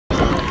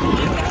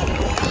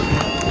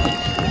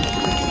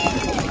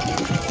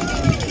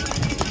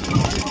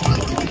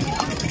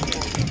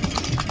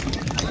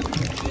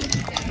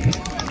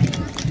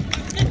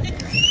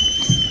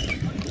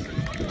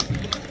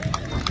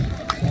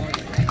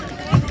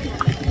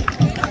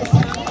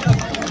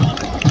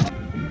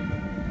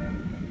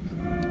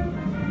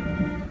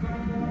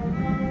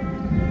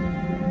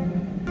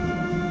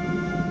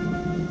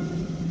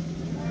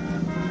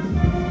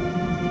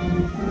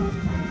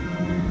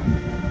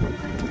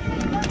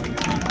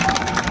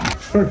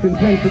First and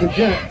 10 for the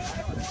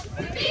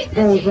Jets.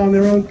 Goals on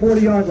their own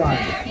 40-yard line.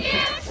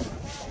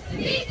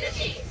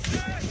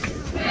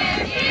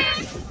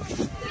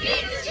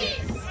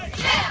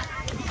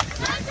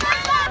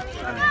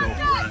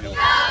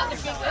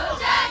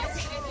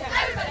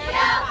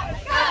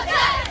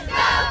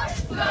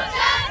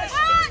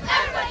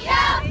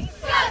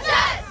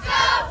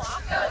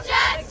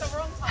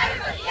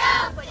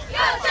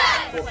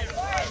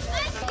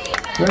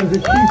 That is a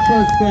key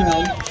first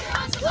down.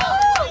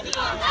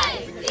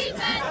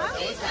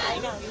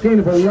 Gain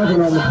of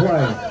 11 on the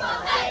play.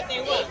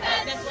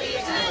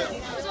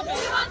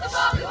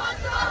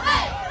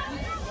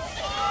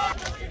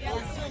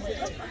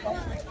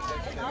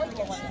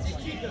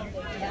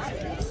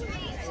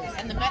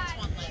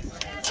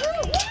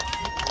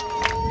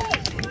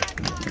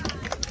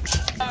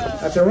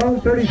 At their own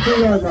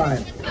 33-yard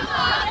line.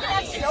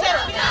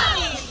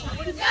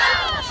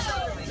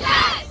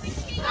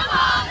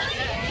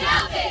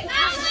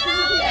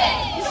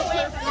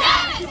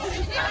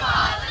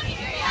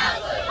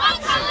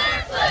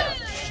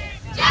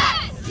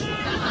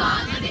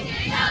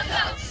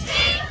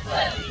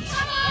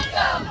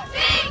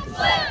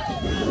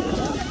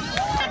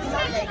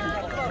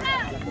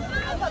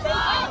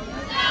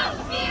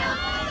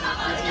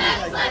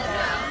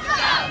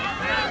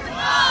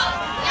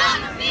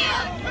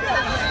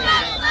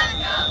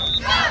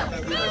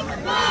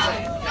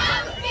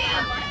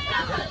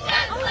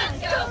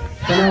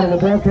 Come out of the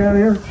ball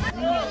carrier.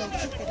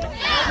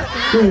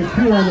 2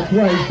 on the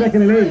play,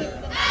 2nd and 8.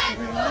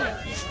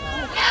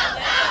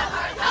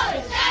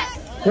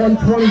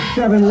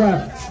 1:27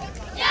 left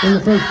in the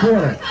first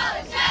quarter.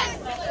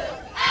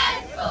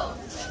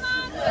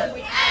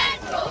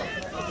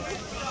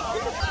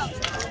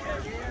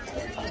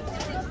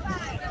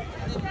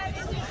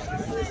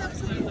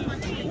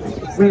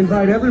 We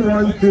invite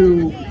everyone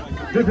to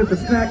visit the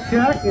Snack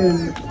Shack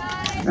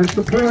and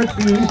support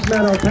the East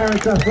Meadow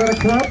Parents Athletic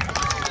Club.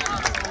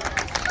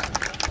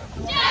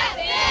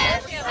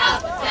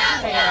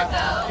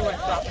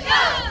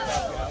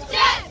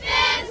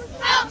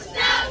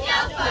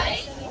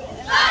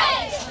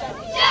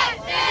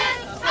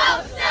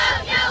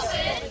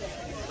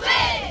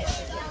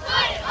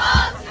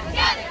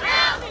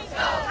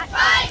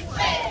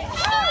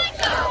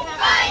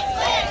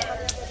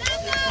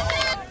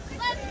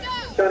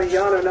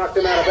 Knocked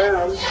him out of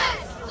bounds.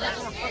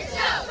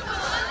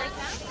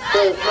 So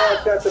it's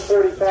marked at the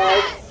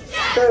 45.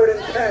 3rd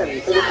and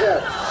 10 for the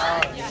Jets.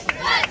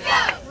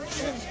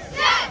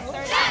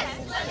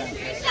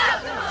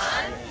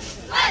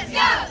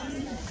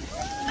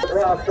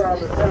 Drops on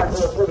the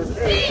tackle for the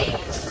team.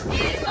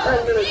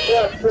 10 minutes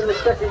left in the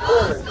second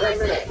quarter. 10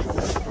 minutes.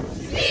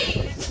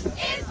 Speed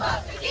is what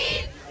we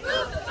need.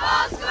 Move the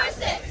ball, score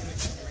 6.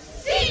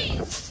 Speed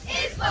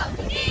is what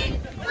we need.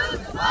 Move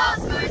the ball,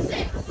 score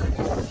 6.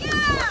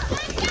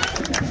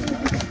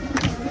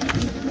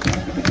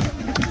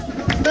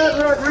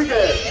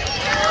 Rodriguez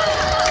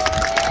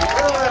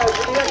drives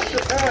in the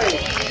extra time.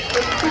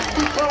 A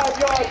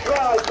 65-yard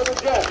drive for the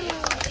Jets.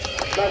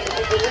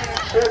 Massachusetts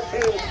leads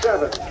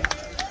 14-7.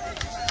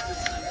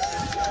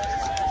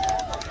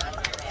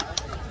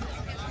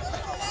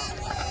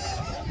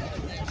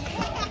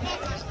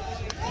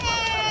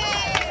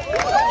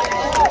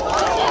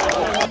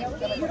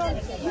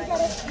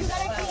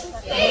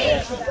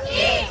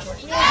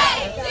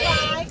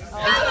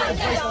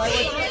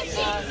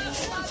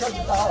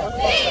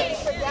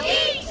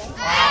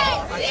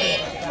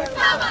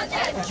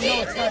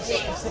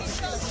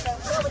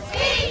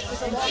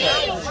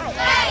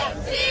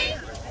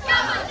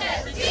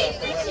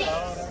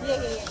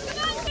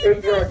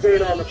 Eight-yard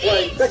gain on the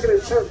play. 2nd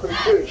and 10 for the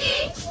team.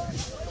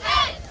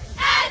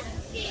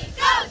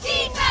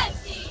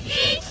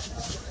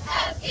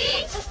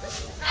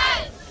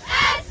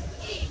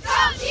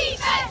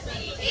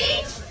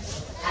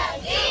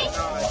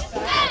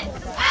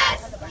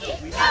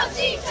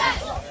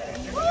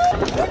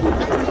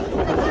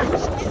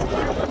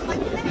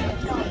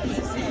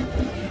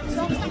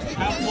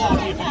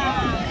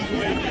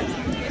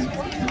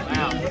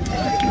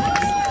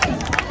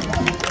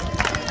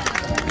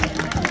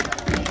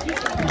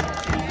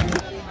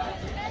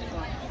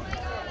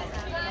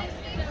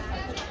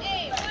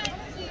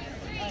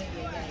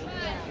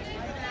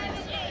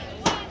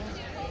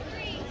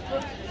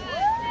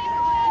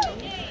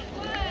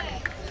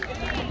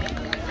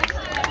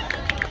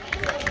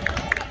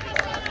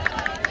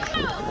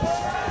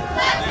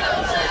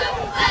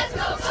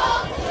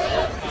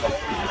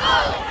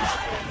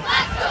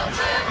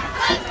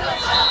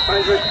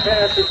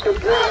 Pass is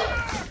complete.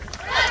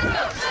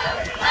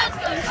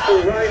 To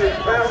Ryan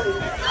Fountain.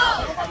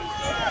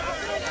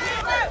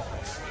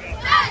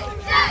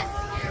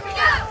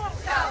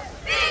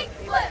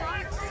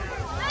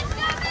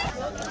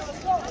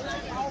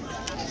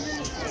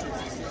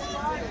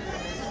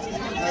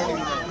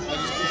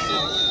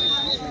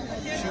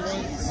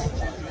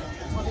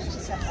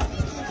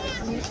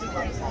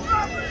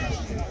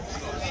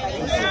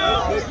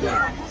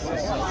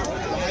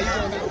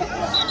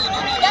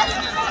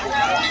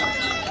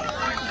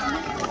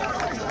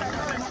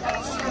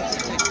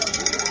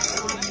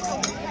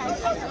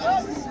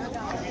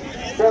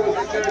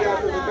 will be carried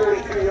out to the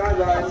 32-yard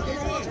line.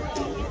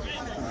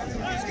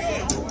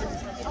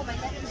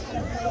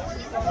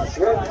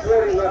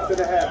 1:40 left in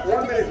the half.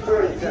 1 minute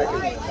 40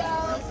 seconds.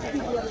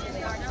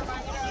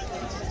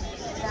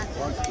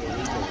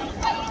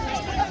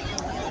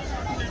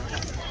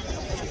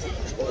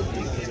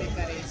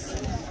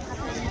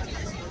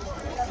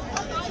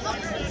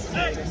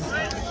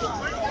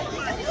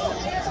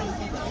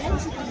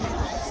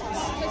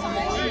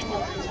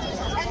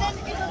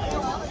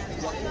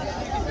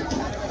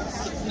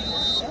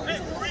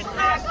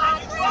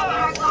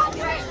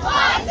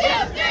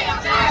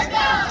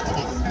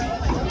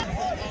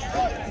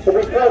 So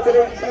we close at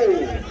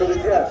 18 for the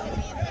Jets.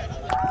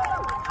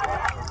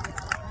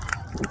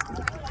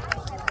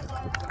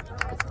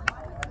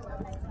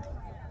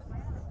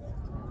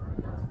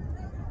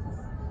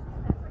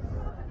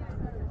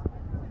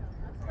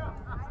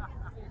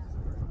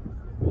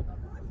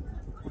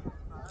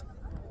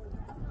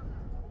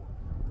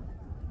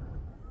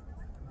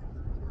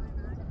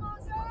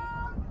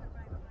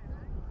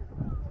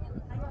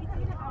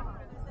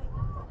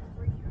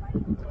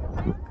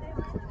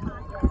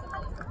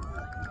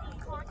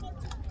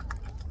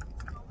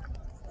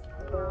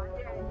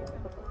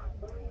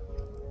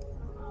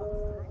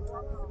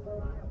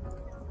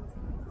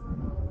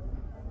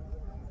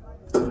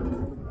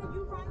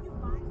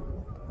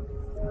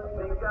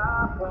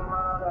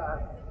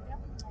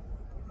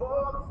 For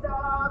the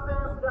stars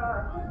and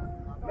stars,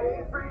 may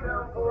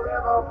freedom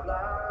forever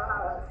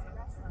fly.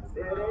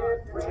 Let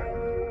it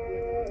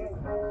ring,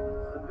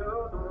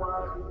 salute the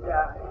ones who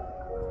died,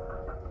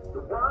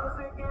 the ones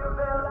who give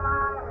their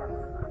lives,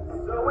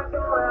 so we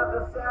don't have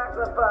to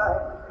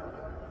sacrifice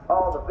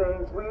all the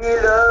things we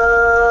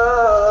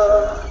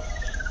love.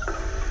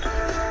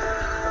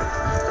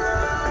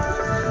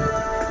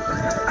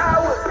 I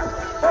was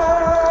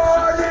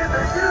born in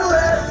the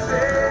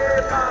USA,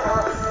 mama.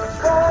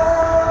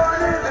 Born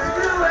in the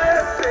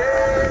USA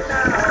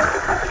now.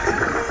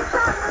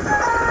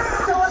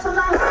 So what's my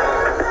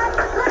hands like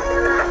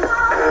playing my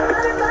song,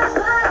 let it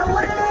fly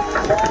away.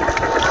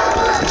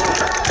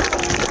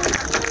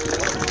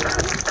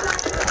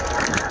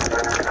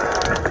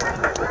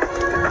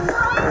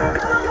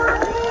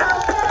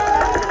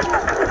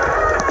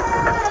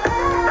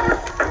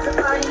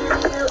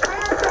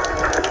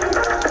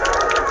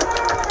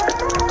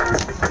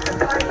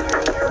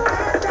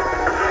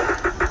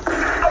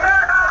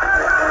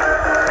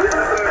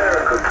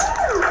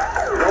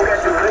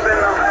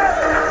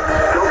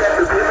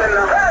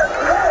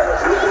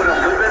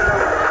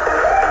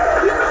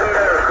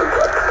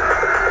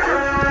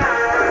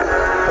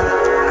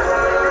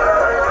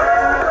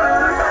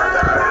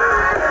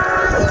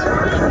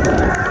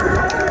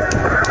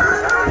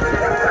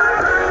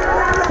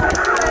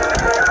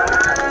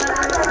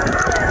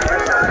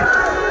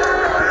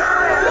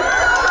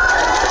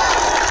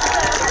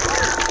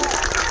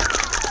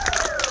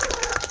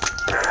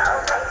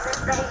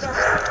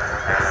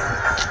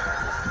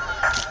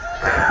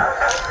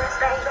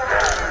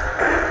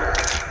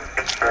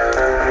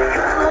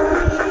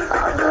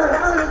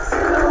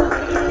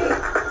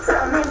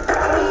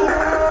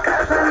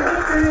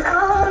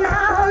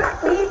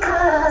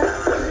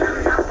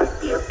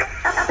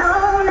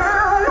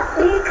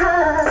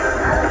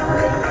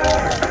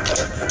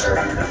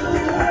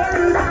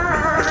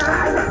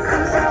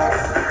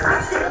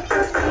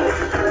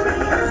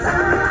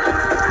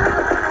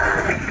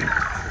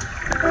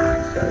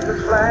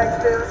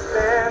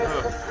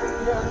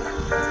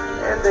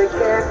 They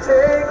can't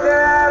take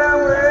that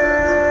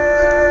away.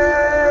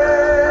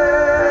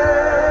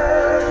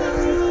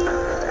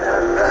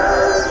 I'm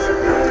proud to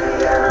be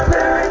an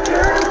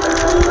American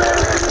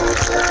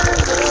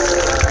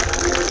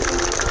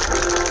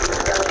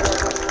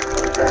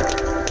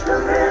the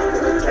men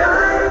who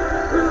died,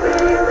 who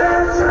gave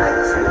that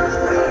right to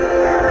me,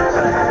 and I'm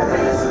glad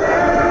they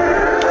stand.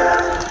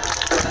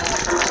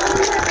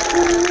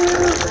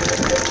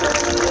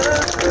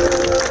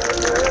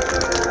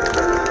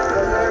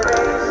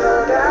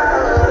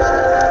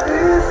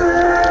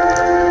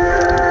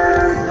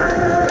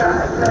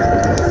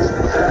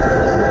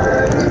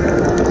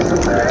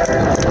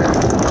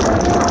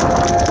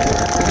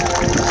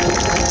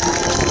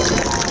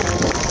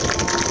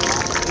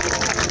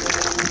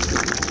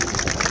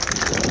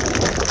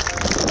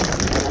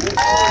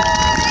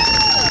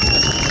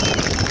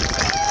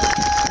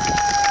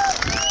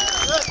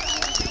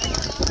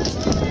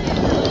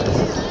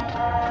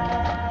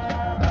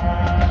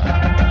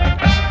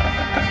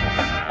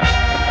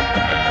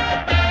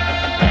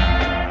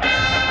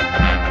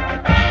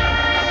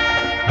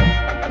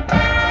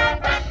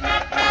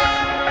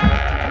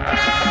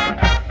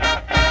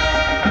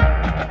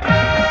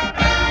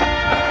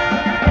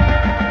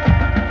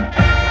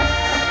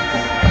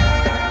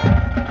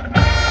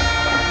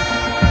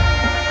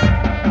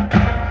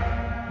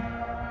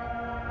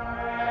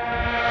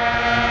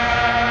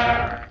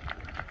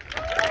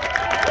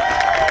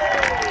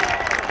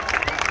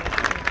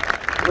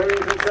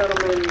 Ladies and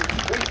gentlemen,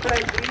 we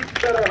thank the East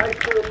Meadow High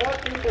School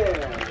marching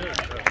band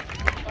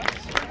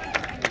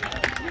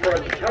for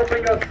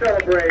helping us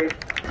celebrate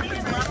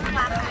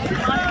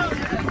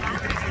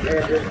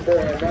And just for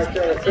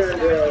Marcella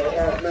Ferndale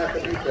of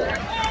Massapequa.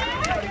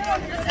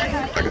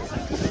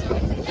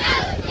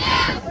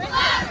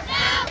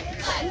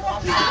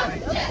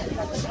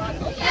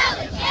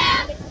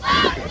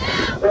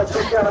 Let's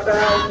kick out of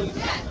bounds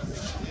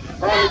on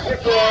the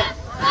kickoff.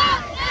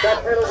 That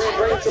penalty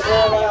brings the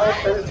ball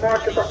out and is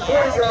marked at the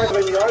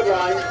 40-yard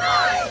line.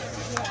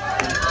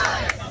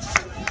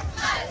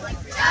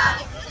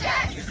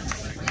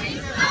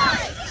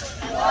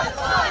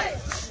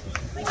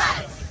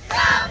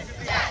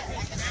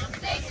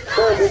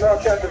 So we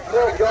marked at the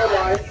 12-yard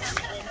line.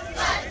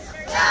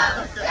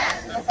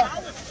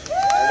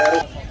 And that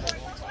is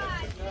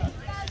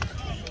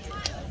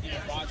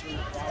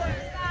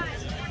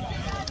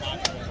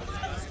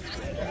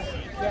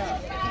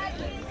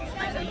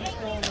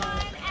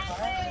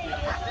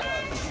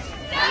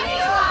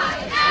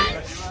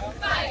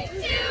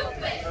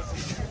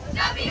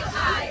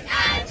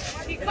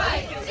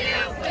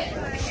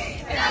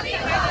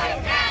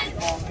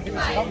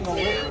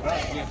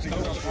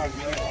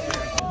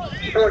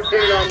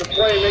 14 on the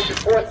play, makes it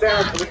 4th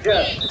down for the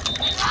Jets.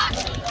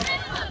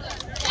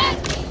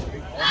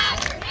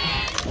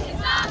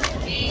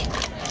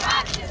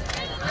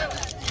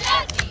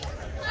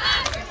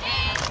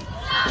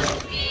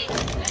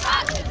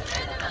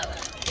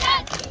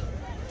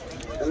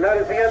 And that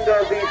is the end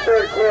of the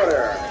 3rd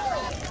quarter.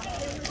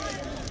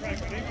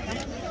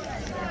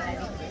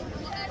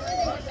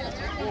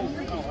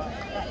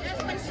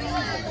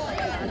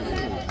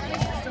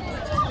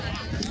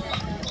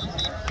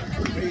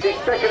 It's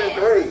 2nd and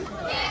 3.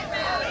 Get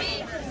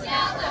rowdy,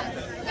 yell it,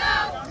 go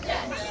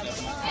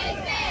Jets. Big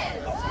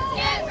fans,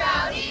 get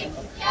rowdy,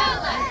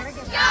 yell it,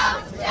 go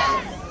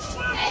Jets.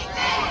 Big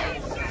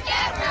fans,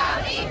 get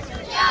rowdy,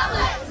 yell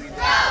it,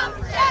 go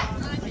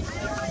Jets.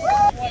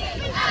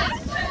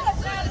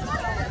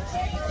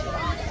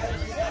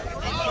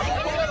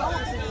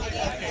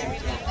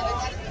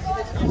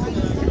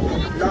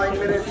 9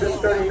 minutes and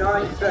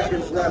 39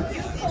 seconds left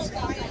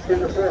in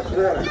the 4th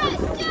quarter.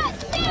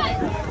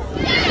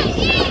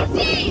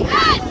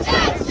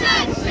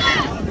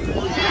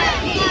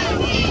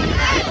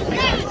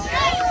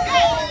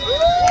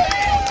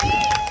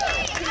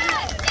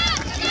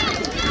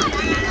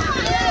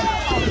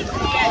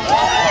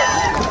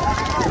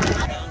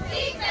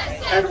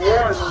 And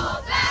 1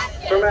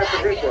 for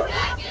Massapequa.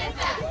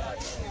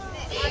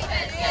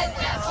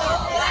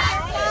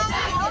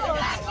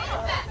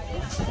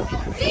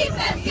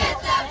 Defense, get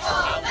that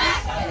ball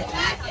back, get it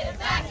back, get it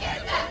back, get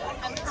it back.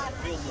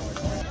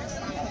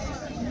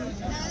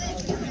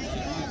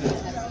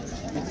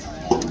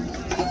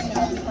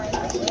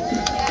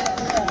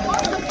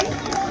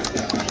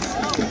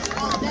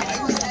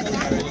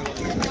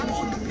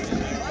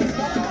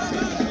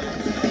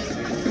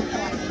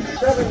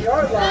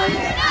 7-yard line.